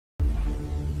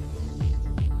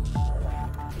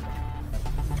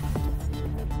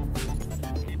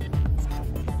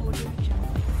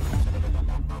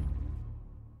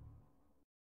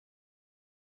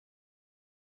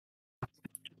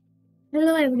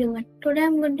Hello everyone, today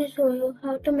I'm going to show you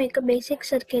how to make a basic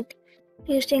circuit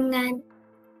using an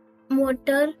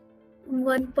motor,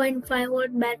 1.5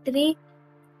 volt battery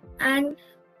and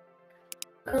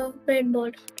a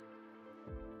breadboard.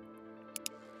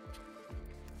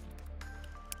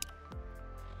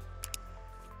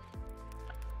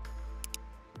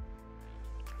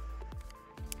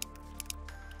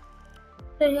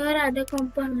 So here are the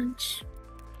components.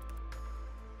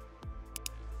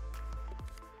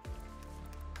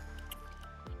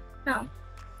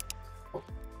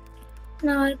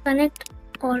 Now I'll connect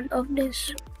all of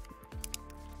this.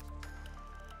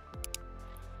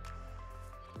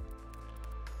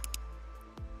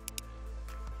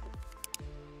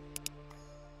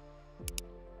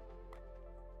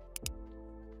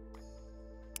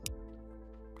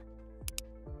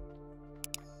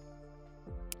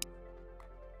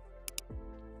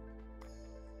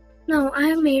 Now I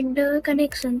have made the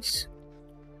connections,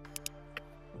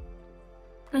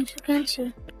 as you can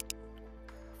see.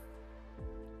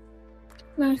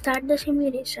 Now start the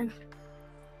simulation.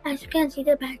 As you can see,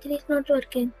 the battery is not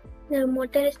working. The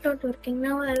motor is not working.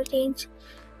 Now I will change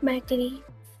battery,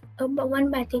 one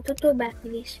battery to two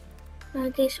batteries. Now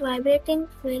it is vibrating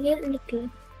very little.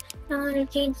 Now I will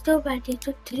change the battery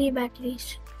to three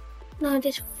batteries. Now it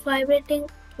is vibrating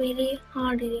very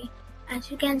hardly,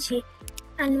 as you can see.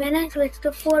 And when I switch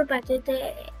to four batteries,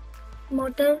 the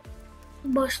motor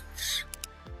bursts.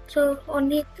 So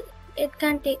only it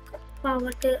can take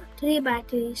power to three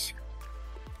batteries,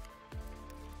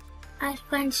 as you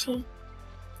can see.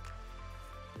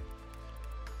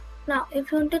 Now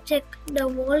if you want to check the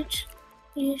volts,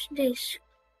 use this.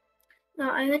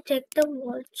 Now I will check the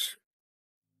volts.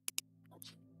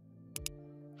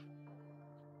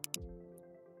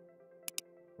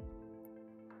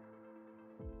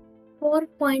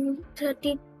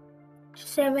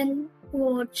 .37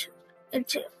 watts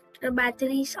the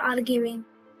batteries are giving.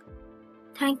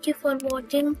 Thank you for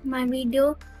watching my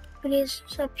video. Please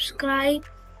subscribe,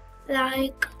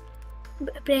 like,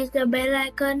 press the bell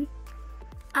icon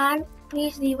and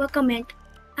please leave a comment.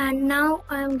 And now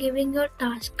I am giving you a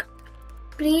task.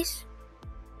 Please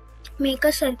make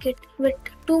a circuit with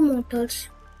two motors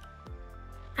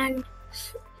and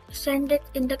send it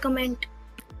in the comment.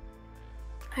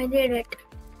 I did it.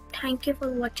 Thank you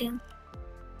for watching.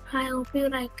 I hope you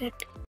like it.